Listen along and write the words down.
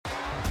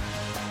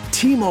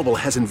T-Mobile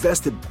has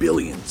invested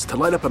billions to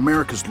light up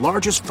America's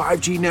largest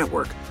 5G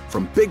network,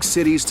 from big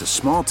cities to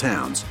small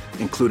towns,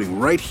 including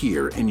right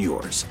here in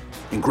yours.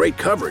 And great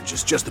coverage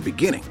is just the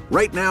beginning.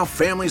 Right now,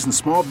 families and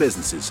small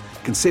businesses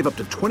can save up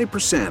to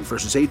 20%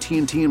 versus AT&T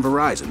and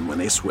Verizon when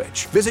they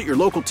switch. Visit your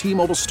local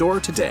T-Mobile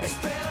store today.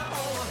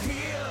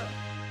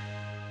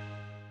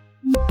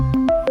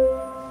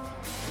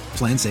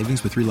 Plan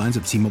savings with 3 lines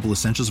of T-Mobile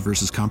Essentials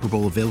versus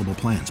comparable available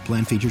plans.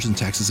 Plan features and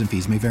taxes and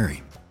fees may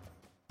vary.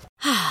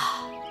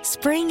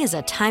 Spring is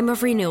a time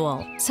of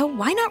renewal, so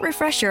why not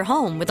refresh your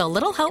home with a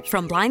little help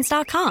from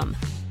Blinds.com?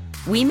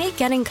 We make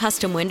getting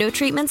custom window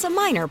treatments a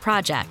minor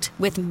project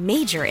with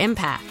major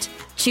impact.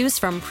 Choose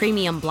from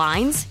premium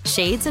blinds,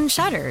 shades, and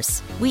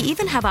shutters. We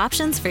even have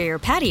options for your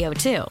patio,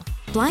 too.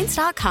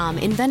 Blinds.com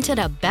invented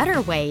a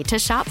better way to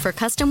shop for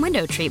custom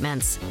window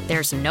treatments.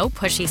 There's no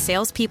pushy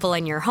salespeople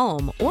in your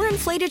home or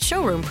inflated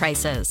showroom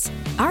prices.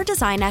 Our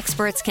design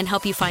experts can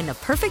help you find the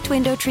perfect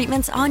window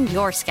treatments on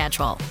your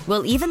schedule.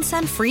 We'll even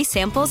send free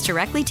samples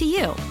directly to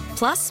you.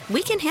 Plus,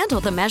 we can handle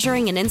the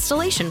measuring and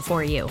installation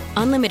for you.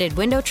 Unlimited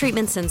window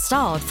treatments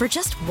installed for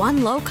just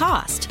one low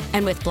cost.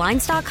 And with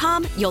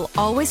Blinds.com, you'll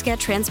always get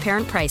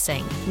transparent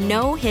pricing.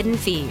 No hidden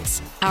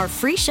fees. Our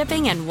free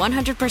shipping and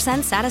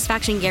 100%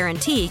 satisfaction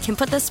guarantee can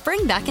put the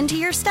spring back into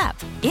your step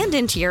and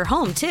into your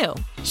home, too.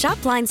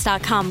 Shop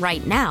Blinds.com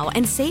right now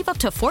and save up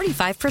to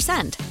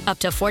 45%. Up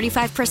to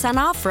 45%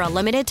 off for a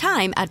limited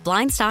time at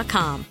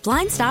Blinds.com.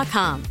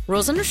 Blinds.com.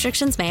 Rules and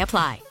restrictions may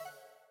apply.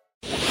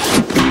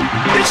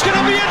 It's going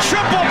to be a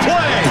triple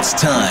play. It's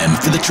time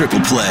for the triple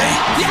play.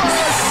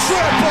 Yes!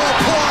 Triple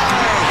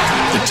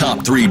play. The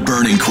top 3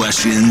 burning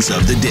questions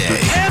of the day.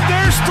 And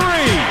there's 3.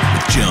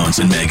 With Jones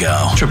and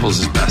Mego. Triples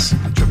is best.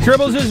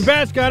 Triples is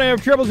best. Gotta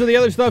have triples, or the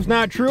other stuff's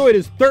not true. It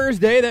is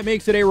Thursday. That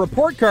makes it a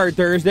report card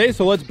Thursday.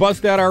 So let's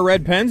bust out our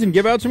red pens and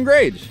give out some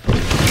grades.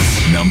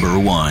 Number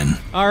 1.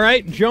 All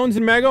right, Jones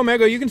and Mego.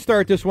 Mego, you can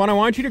start this one. I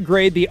want you to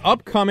grade the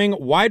upcoming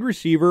wide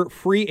receiver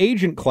free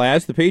agent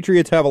class. The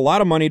Patriots have a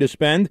lot of money to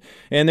spend,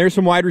 and there's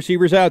some wide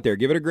receivers out there.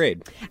 Give it a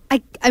grade.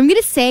 I'm going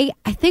to say,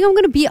 I think I'm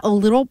going to be a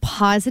little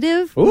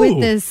positive with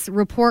this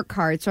report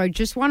card. So I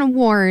just want to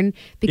warn,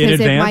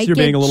 because it might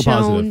get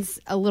Jones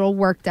a little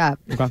worked up.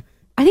 Okay.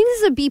 I think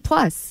this is a B+.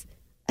 I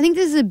think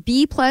this is a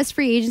B+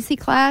 free agency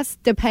class,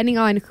 depending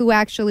on who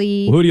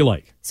actually... Well, who do you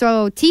like?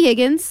 So, T.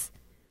 Higgins.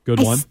 Good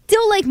one. I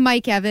still like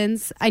Mike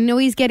Evans. I know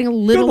he's getting a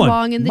little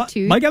long in the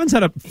tooth. Mike Evans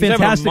had a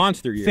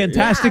monster year.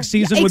 Fantastic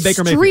season with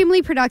Baker Mayfield.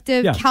 Extremely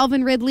productive. Yeah.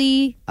 Calvin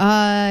Ridley.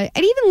 I'd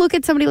even look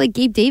at somebody like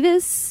Gabe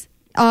Davis.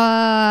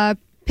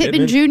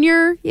 Pittman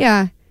Jr.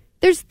 Yeah.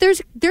 There's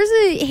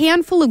a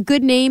handful of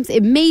good names.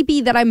 It may be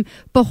that I'm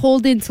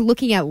beholden to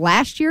looking at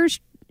last year's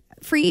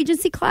free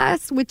agency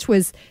class, which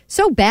was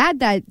so bad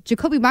that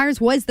Jacoby Myers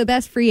was the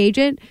best free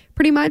agent,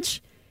 pretty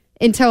much,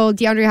 until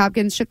DeAndre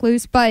Hopkins shook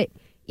loose. But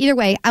either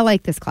way, I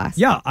like this class.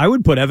 Yeah, I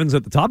would put Evans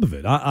at the top of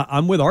it.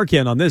 I'm with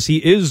Arcand on this. He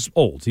is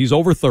old. He's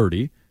over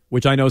 30,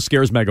 which I know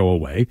scares Mego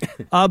away.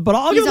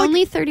 But he's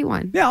only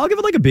 31. Yeah, I'll give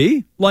it like a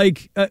B.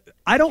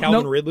 I don't know.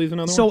 Calvin Ridley's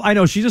another one? So I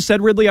know she just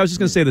said Ridley. I was just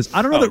going to say this.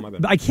 I don't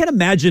know. I can't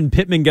imagine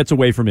Pittman gets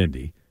away from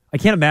Indy. I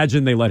can't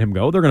imagine they let him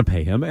go. They're going to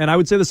pay him. And I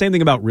would say the same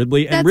thing about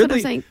Ridley. That's what I'm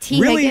saying.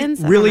 Higgins?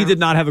 Really did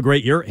not have a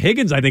great year.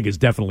 Higgins, I think, is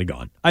definitely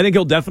gone. I think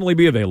he'll definitely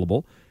be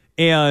available.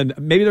 And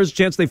maybe there's a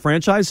chance they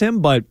franchise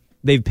him, but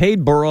they've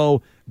paid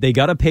Burrow. They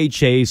got to pay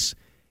Chase.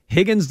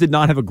 Higgins did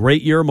not have a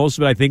great year. Most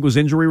of it, I think, was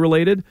injury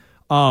related.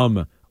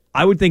 I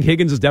would think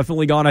Higgins is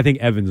definitely gone. I think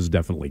Evans is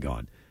definitely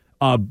gone.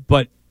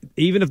 But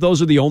even if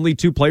those are the only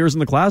 2 players in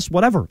the class,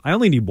 whatever. I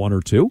only need 1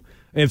 or 2.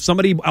 If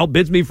somebody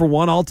outbids me for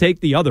one, I'll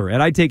take the other.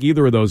 And I take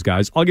either of those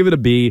guys. I'll give it a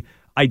B.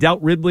 I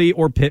doubt Ridley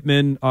or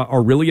Pittman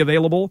are really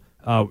available.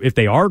 If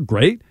they are,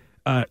 great.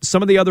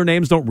 Some of the other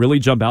names don't really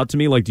jump out to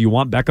me. Like, do you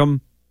want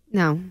Beckham?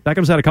 No.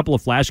 Beckham's had a couple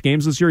of flash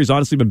games this year. He's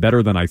honestly been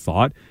better than I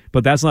thought,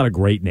 but that's not a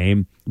great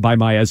name by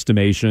my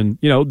estimation.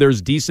 You know, there's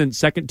decent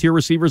second-tier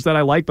receivers that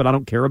I like, but I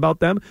don't care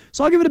about them.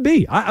 So I'll give it a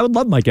B. I would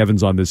love Mike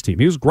Evans on this team.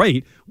 He was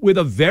great with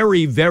a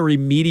very, very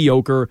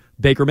mediocre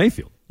Baker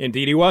Mayfield.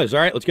 Indeed he was.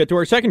 All right, let's get to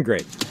our second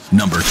grade.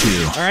 Number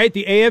 2. All right,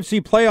 the AFC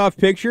playoff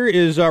picture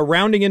is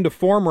rounding into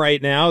form right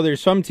now.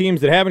 There's some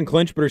teams that haven't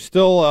clinched but are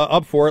still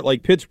up for it,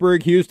 like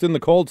Pittsburgh, Houston, the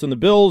Colts, and the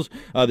Bills.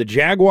 The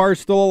Jaguars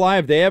still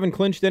alive. They haven't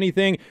clinched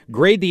anything.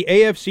 Grade the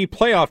AFC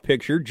playoff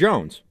picture.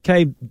 Jones.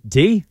 Okay,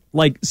 D.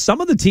 Like,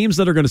 some of the teams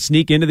that are going to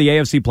sneak into the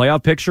AFC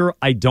playoff picture,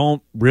 I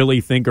don't really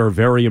think are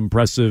very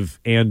impressive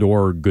and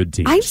or good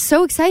teams. I'm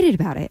so excited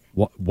about it.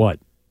 What?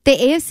 The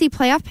AFC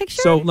playoff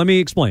picture? So let me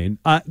explain.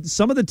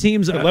 Some of the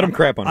teams... let them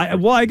crap on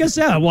it. I guess,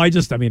 yeah. Well,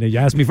 you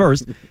asked me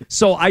first.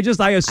 So I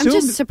assumed... I'm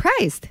just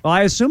surprised.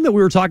 I assumed that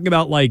we were talking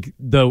about, like,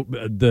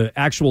 the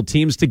actual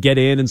teams to get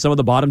in and some of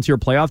the bottom-tier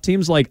playoff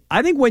teams. Like,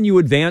 I think when you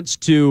advance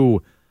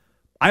to,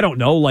 I don't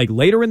know, like,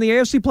 later in the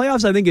AFC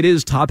playoffs, I think it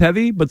is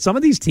top-heavy. But some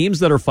of these teams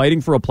that are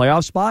fighting for a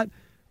playoff spot,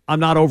 I'm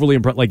not overly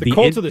impressed. Like the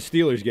Colts or the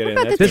Steelers get in.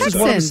 About the This is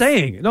what I'm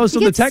saying. No, so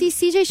You the get to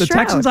see CJ the Stroud.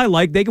 Texans I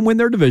like. They can win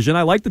their division.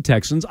 I like the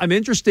Texans. I'm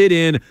interested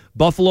in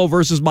Buffalo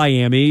versus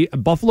Miami.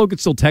 Buffalo could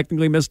still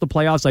technically miss the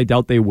playoffs. I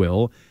doubt they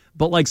will.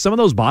 But like some of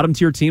those bottom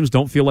tier teams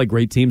don't feel like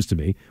great teams to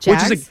me.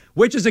 Jags?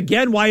 Which is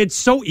again why it's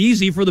so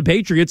easy for the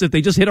Patriots, if they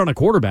just hit on a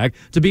quarterback,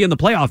 to be in the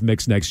playoff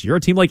mix next year. A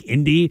team like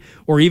Indy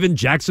or even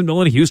Jacksonville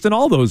and Houston,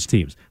 all those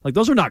teams. Like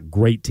those are not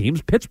great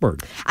teams.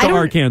 Pittsburgh, to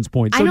Arcand's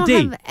point. So I don't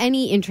have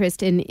any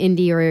interest in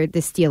Indy or the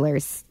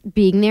Steelers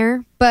being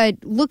there. But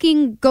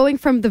going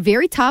from the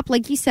very top,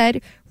 like you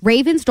said,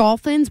 Ravens,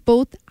 Dolphins,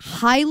 both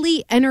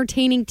highly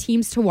entertaining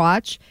teams to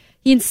watch.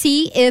 You can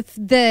see if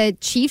the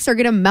Chiefs are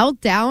going to melt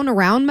down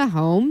around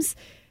Mahomes.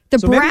 The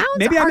Browns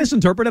maybe I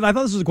misinterpreted. I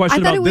thought this was a question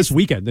about this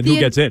weekend and who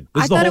gets in.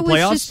 This is the whole playoffs? I thought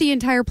it was just the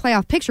entire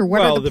playoff picture.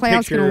 What are the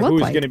playoffs going to look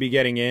who's like? Who's going to be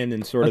getting in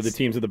and sort of the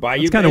teams at the bottom.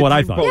 That's kind of what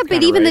I thought. Yeah,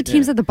 but even the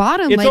teams at the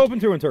bottom. It's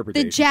open to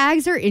interpretation. The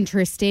Jags are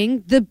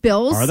interesting. The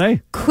Bills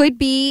could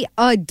be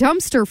a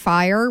dumpster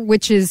fire,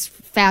 which is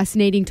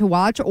fascinating to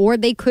watch, or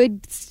they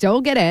could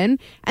still get in.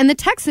 And the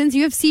Texans,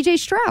 you have CJ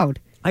Stroud.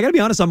 I got to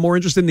be honest, I'm more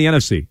interested in the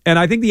NFC. And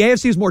I think the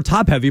AFC is more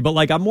top-heavy, but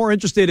like I'm more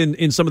interested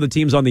in some of the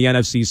teams on the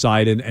NFC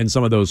side and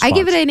some of those spots. I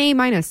give it an A-.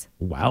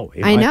 Wow.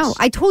 A-. I know.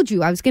 I told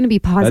you I was going to be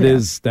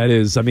positive. That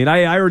is. I mean,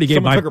 I already gave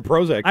Someone took a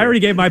Prozac. I already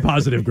gave my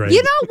positive grade.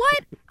 You know what?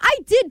 I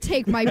did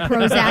take my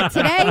Prozac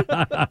today,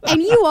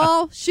 and you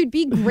all should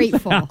be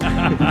grateful.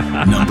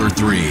 Number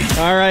 3.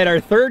 All right,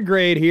 our third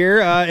grade here,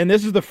 and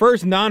this is the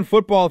first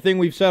non-football thing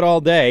we've said all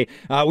day.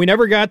 We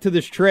never got to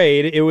this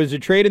trade. It was a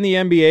trade in the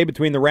NBA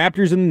between the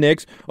Raptors and the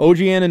Knicks, OG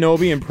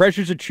Anunoby and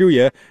Precious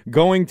Achiuwa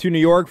going to New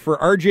York for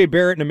RJ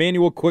Barrett and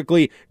Emmanuel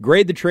Quickley.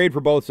 Grade the trade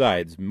for both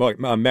sides.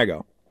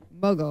 Mego.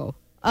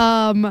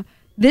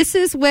 This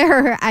is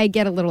where I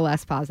get a little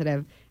less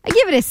positive. I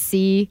give it a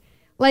C.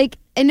 Like,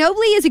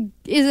 Anunoby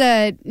is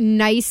a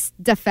nice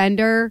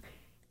defender,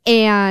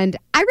 and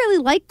I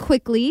really like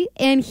Quickley,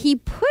 and he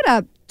put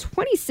up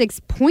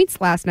 26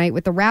 points last night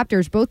with the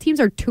Raptors. Both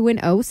teams are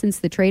 2-0 since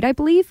the trade, I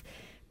believe.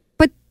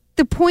 But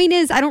the point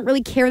is, I don't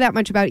really care that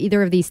much about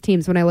either of these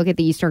teams when I look at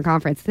the Eastern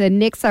Conference. The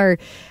Knicks are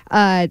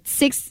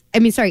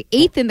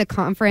 8th in the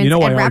conference,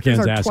 and Raptors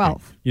are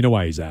 12th. You know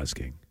why he's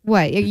asking.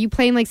 What, are you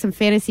playing like some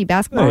fantasy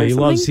basketball or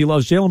something? He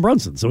loves Jalen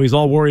Brunson, so he's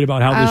all worried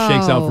about how this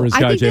shakes out for his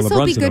guy, Jalen Brunson. I think this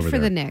will be good over for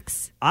there. the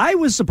Knicks. I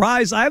was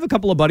surprised. I have a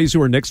couple of buddies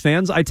who are Knicks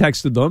fans. I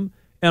texted them,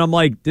 and I'm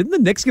like, didn't the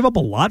Knicks give up a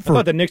lot for I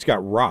thought the Knicks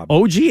got robbed.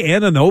 OG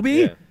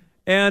Anunoby? Yeah.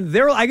 And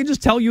I can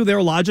just tell you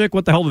their logic.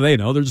 What the hell do they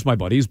know? They're just my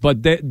buddies.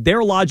 But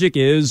their logic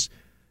is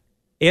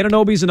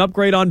Anunoby's an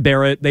upgrade on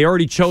Barrett. They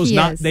already chose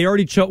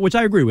which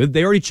I agree with.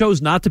 They already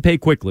chose not to pay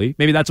Quickley.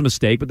 Maybe that's a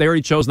mistake, but they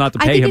already chose not to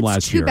pay him last year. I think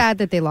it's too bad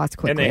that they lost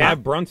Quickley. And they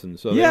have Brunson,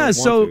 so they yeah.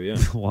 don't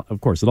want to, well,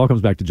 of course, it all comes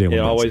back to Jalen Brunson.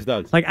 It always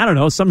does. Like, I don't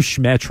know, some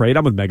schmeh trade.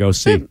 I'm with Mego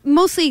C. But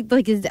mostly,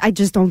 like, I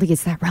just don't think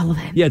it's that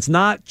relevant. Yeah, it's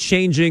not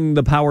changing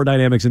the power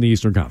dynamics in the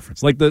Eastern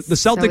Conference. Like the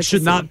Celtics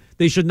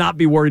should not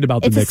be worried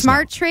about the Knicks. It's a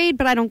smart now. trade,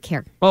 but I don't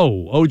care.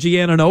 Oh, OG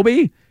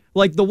Anunoby?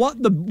 Like the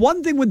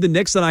one thing with the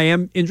Knicks that I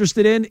am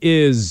interested in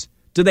is,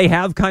 do they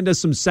have kind of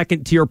some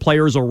second-tier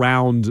players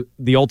around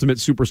the ultimate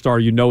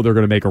superstar you know they're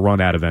going to make a run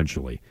at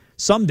eventually?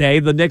 Someday,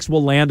 the Knicks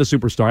will land a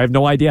superstar. I have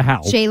no idea how.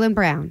 Jaylen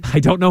Brown. I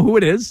don't know who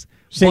it is.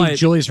 Saying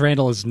Julius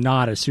Randle is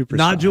not a superstar.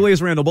 Not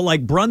Julius Randle, but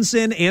like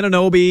Brunson,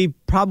 Anunoby,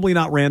 probably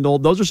not Randle.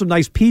 Those are some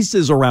nice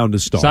pieces around a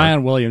star.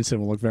 Zion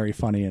Williamson will look very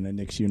funny in a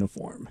Knicks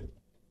uniform.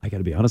 I got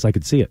to be honest, I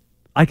could see it.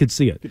 I could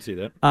see it. Could see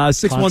that.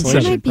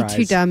 617. It might be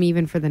too dumb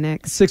even for the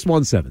Knicks.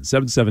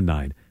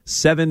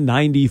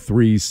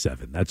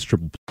 617-779-7937. That's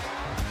triple.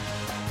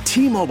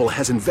 T-Mobile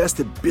has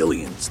invested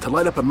billions to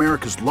light up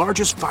America's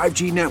largest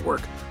 5G network,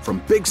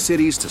 from big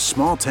cities to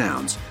small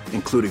towns,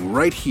 including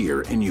right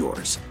here in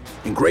yours.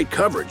 And great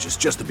coverage is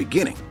just the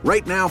beginning.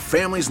 Right now,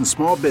 families and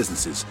small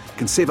businesses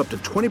can save up to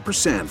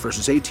 20%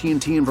 versus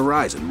AT&T and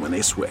Verizon when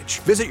they switch.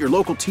 Visit your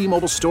local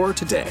T-Mobile store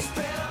today.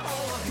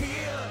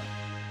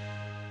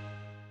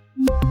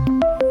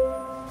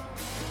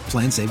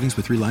 Plan savings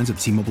with 3 lines of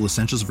T-Mobile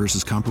Essentials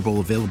versus comparable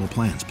available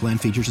plans. Plan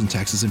features and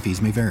taxes and fees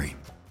may vary.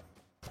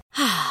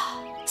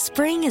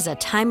 Spring is a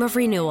time of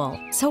renewal,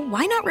 so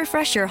why not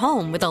refresh your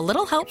home with a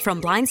little help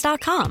from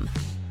Blinds.com?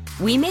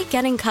 We make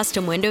getting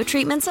custom window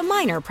treatments a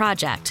minor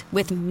project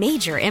with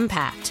major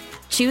impact.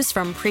 Choose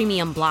from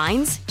premium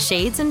blinds,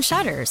 shades, and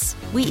shutters.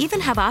 We even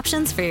have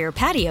options for your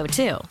patio,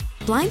 too.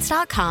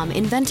 Blinds.com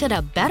invented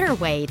a better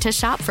way to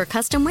shop for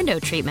custom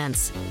window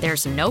treatments.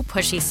 There's no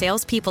pushy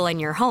salespeople in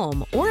your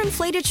home or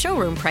inflated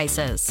showroom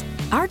prices.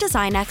 Our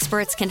design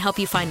experts can help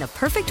you find the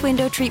perfect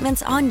window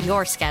treatments on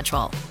your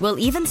schedule. We'll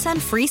even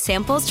send free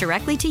samples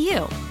directly to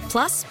you.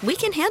 Plus, we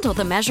can handle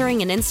the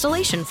measuring and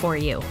installation for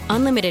you.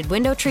 Unlimited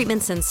window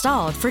treatments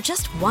installed for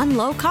just one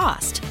low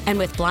cost. And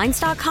with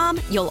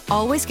Blinds.com, you'll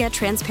always get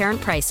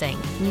transparent pricing.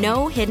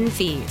 No hidden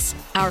fees.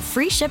 Our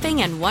free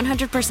shipping and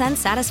 100%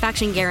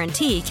 satisfaction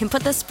guarantee can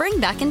put the spring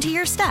back into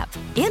your step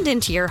and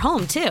into your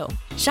home, too.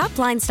 Shop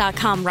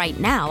Blinds.com right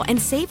now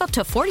and save up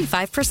to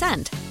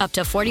 45%. Up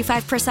to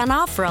 45%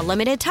 off for a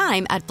limited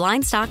time at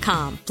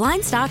Blinds.com.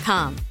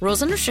 Blinds.com.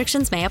 Rules and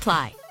restrictions may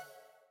apply.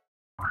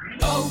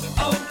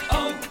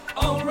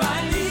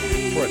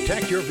 O'Reilly.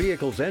 Protect your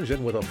vehicle's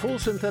engine with a full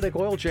synthetic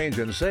oil change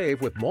and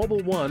save with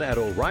Mobil 1 at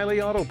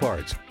O'Reilly Auto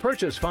Parts.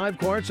 Purchase 5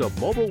 quarts of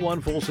Mobil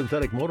 1 full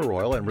synthetic motor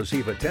oil and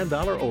receive a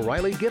 $10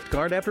 O'Reilly gift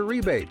card after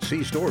rebate.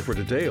 See store for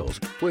details.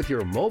 With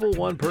your Mobil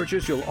 1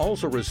 purchase, you'll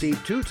also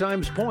receive 2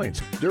 times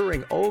points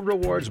during O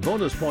Rewards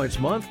Bonus Points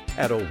Month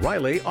at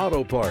O'Reilly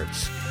Auto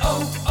Parts.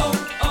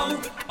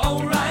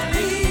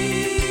 O'Reilly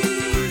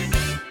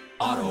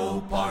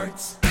Auto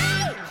Parts.